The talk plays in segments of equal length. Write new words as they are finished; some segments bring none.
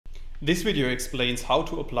This video explains how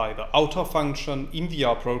to apply the outer function in the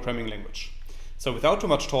R programming language. So without too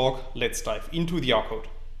much talk, let's dive into the R code.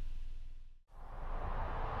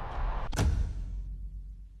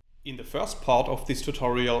 In the first part of this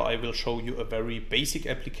tutorial, I will show you a very basic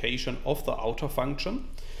application of the outer function.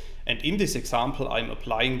 And in this example, I'm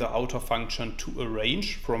applying the outer function to a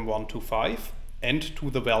range from 1 to 5 and to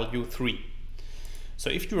the value 3. So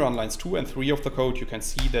if you run lines 2 and 3 of the code, you can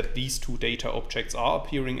see that these two data objects are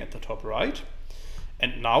appearing at the top right.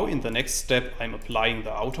 And now in the next step, I'm applying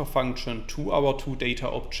the outer function to our two data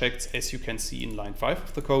objects, as you can see in line 5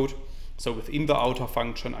 of the code. So within the outer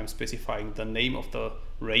function, I'm specifying the name of the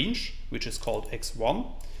range, which is called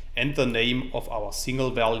x1, and the name of our single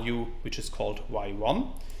value, which is called y1.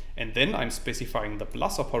 And then I'm specifying the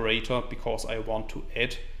plus operator because I want to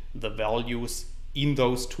add the values in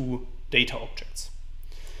those two data objects.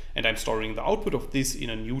 And I'm storing the output of this in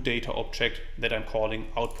a new data object that I'm calling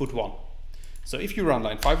output1. So if you run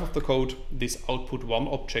line 5 of the code, this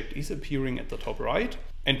output1 object is appearing at the top right,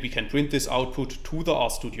 and we can print this output to the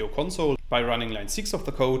RStudio console by running line 6 of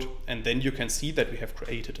the code, and then you can see that we have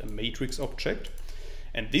created a matrix object.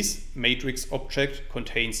 And this matrix object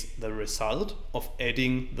contains the result of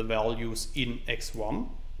adding the values in x1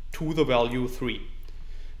 to the value 3.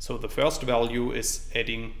 So the first value is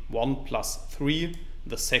adding 1 plus 3,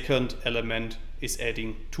 the second element is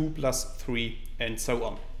adding 2 plus 3, and so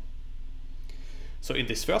on. So in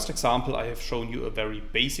this first example, I have shown you a very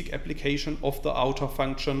basic application of the outer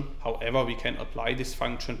function. However, we can apply this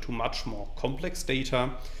function to much more complex data.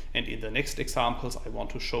 And in the next examples, I want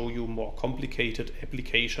to show you more complicated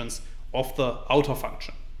applications of the outer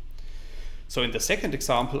function. So in the second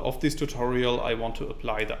example of this tutorial, I want to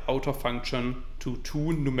apply the outer function to two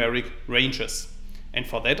numeric ranges. And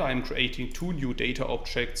for that, I'm creating two new data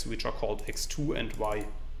objects, which are called x2 and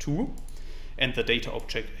y2. And the data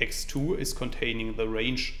object x2 is containing the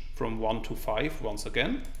range from 1 to 5 once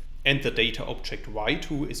again. And the data object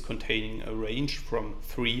y2 is containing a range from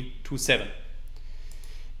 3 to 7.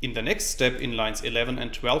 In the next step, in lines 11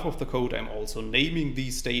 and 12 of the code, I'm also naming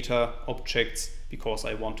these data objects because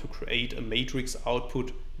I want to create a matrix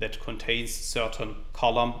output that contains certain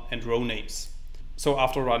column and row names. So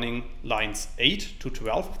after running lines 8 to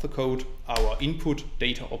 12 of the code, our input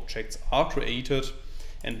data objects are created.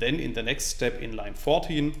 And then in the next step in line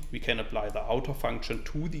 14, we can apply the outer function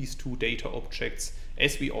to these two data objects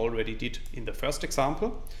as we already did in the first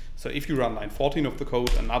example. So if you run line 14 of the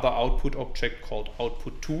code, another output object called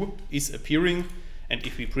output2 is appearing. And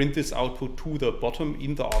if we print this output to the bottom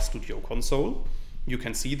in the RStudio console, you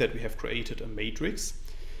can see that we have created a matrix.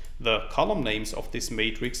 The column names of this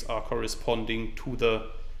matrix are corresponding to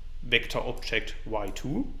the vector object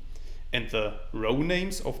y2. And the row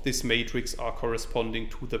names of this matrix are corresponding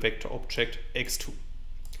to the vector object x2.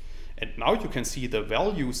 And now you can see the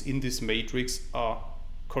values in this matrix are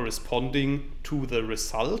corresponding to the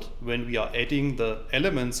result when we are adding the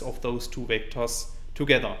elements of those two vectors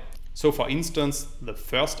together. So for instance, the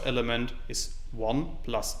first element is 1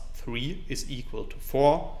 plus 3 is equal to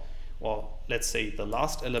 4, or let's say the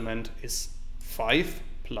last element is 5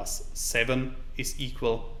 plus 7 is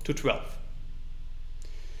equal to 12.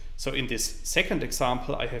 So in this second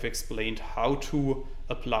example, I have explained how to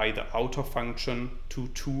apply the outer function to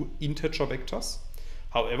two integer vectors.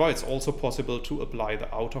 However, it's also possible to apply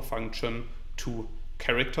the outer function to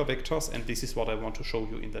character vectors, and this is what I want to show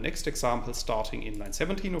you in the next example, starting in line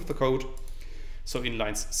 17 of the code. So in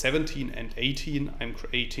lines 17 and 18, I'm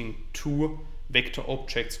creating two vector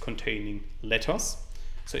objects containing letters.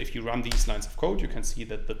 So if you run these lines of code, you can see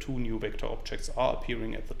that the two new vector objects are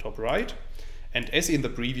appearing at the top right. And as in the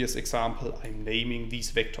previous example, I'm naming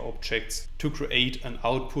these vector objects to create an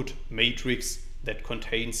output matrix that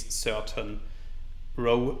contains certain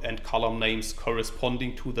row and column names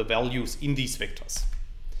corresponding to the values in these vectors.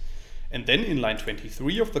 And then in line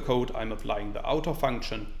 23 of the code, I'm applying the outer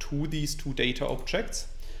function to these two data objects.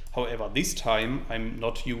 However, this time I'm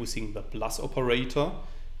not using the plus operator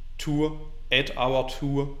to add our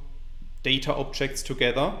two data objects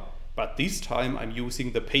together, but this time I'm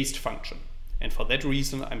using the paste function. And for that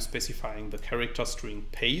reason, I'm specifying the character string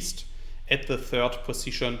paste at the third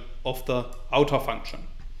position of the outer function.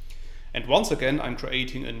 And once again, I'm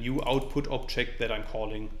creating a new output object that I'm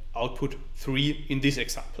calling output3 in this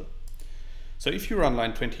example. So if you run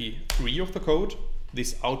line 23 of the code,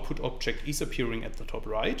 this output object is appearing at the top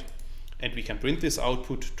right. And we can print this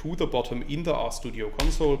output to the bottom in the RStudio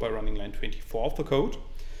console by running line 24 of the code.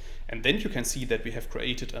 And then you can see that we have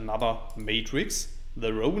created another matrix.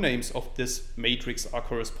 The row names of this matrix are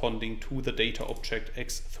corresponding to the data object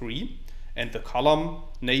x3, and the column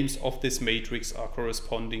names of this matrix are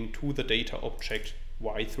corresponding to the data object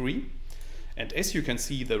y3. And as you can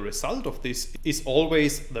see, the result of this is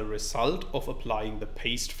always the result of applying the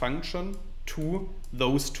paste function to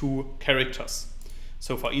those two characters.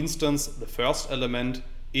 So for instance, the first element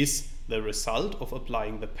is the result of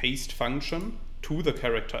applying the paste function to the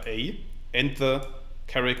character A and the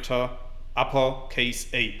character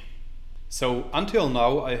uppercase A. So until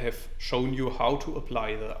now I have shown you how to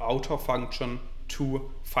apply the outer function to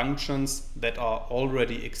functions that are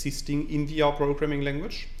already existing in the R programming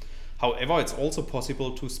language. However, it's also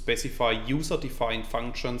possible to specify user-defined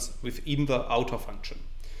functions within the outer function.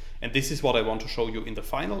 And this is what I want to show you in the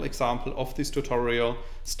final example of this tutorial,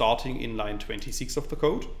 starting in line 26 of the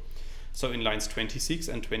code. So in lines 26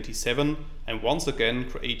 and 27, I'm once again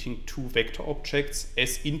creating two vector objects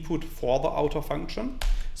as input for the outer function.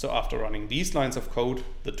 So after running these lines of code,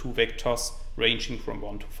 the two vectors ranging from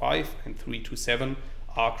 1 to 5 and 3 to 7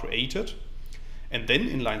 are created. And then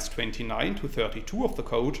in lines 29 to 32 of the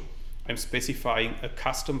code, I'm specifying a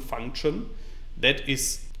custom function that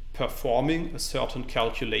is performing a certain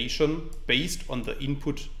calculation based on the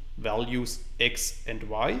input values x and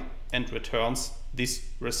y and returns this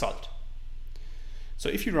result. So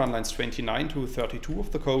if you run lines 29 to 32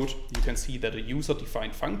 of the code, you can see that a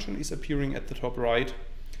user-defined function is appearing at the top right.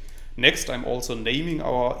 Next, I'm also naming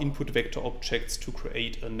our input vector objects to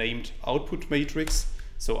create a named output matrix.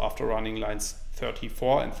 So after running lines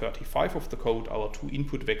 34 and 35 of the code, our two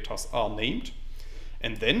input vectors are named.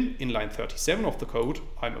 And then in line 37 of the code,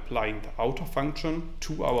 I'm applying the outer function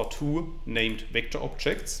to our two named vector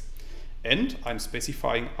objects. And I'm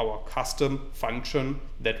specifying our custom function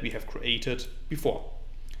that we have created before.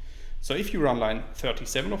 So if you run line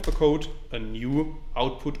 37 of the code, a new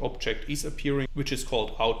output object is appearing, which is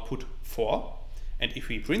called output4. And if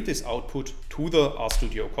we print this output to the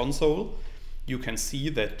RStudio console, you can see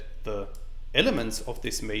that the elements of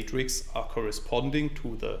this matrix are corresponding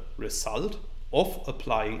to the result of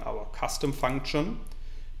applying our custom function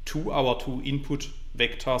to our two input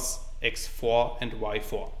vectors x4 and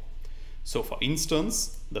y4. So for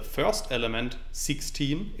instance, the first element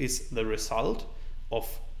 16 is the result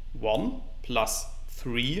of 1 plus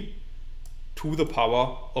 3 to the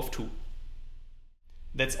power of 2.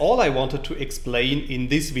 That's all I wanted to explain in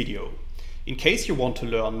this video. In case you want to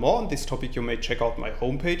learn more on this topic, you may check out my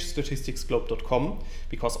homepage statisticsglobe.com,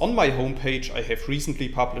 because on my homepage I have recently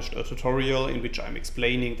published a tutorial in which I'm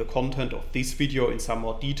explaining the content of this video in some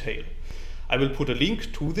more detail. I will put a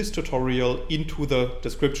link to this tutorial into the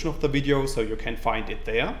description of the video so you can find it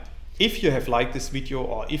there. If you have liked this video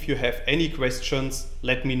or if you have any questions,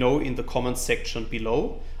 let me know in the comments section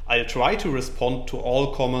below. I'll try to respond to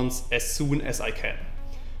all comments as soon as I can.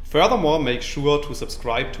 Furthermore, make sure to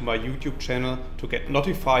subscribe to my YouTube channel to get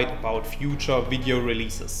notified about future video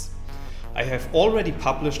releases. I have already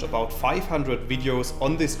published about 500 videos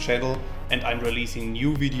on this channel and I'm releasing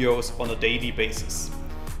new videos on a daily basis.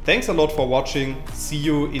 Thanks a lot for watching. See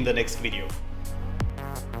you in the next video.